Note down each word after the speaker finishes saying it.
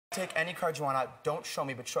Take any card you want out. Don't show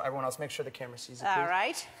me, but show everyone else. Make sure the camera sees it, please. All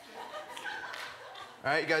right.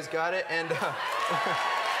 All right, you guys got it? And,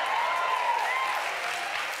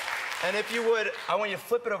 and if you would, I want you to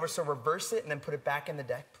flip it over, so reverse it and then put it back in the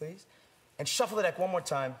deck, please. And shuffle the deck one more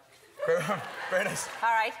time. Very nice. All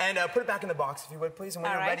right. And put it back in the box, if you would, please. And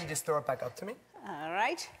when you're ready, just throw it back up to me. All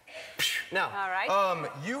right. Now, all right.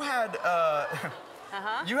 You had...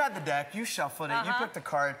 You had the deck, you shuffled it, you picked a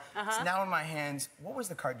card. It's now in my hands. What was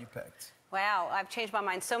the card you picked? Wow, I've changed my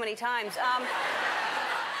mind so many times.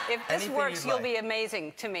 If this works, you'll be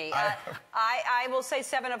amazing to me. I will say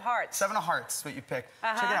 7 of hearts. 7 of hearts is what you picked.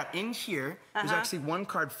 Check it out. In here, there's actually one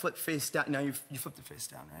card flipped face down. Now you flipped it face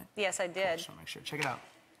down, right? Yes, I did. Just want to make sure. Check it out.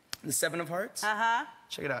 The 7 of hearts.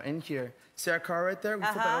 Check it out. In here. See our card right there? Will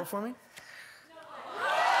you flip that over for me?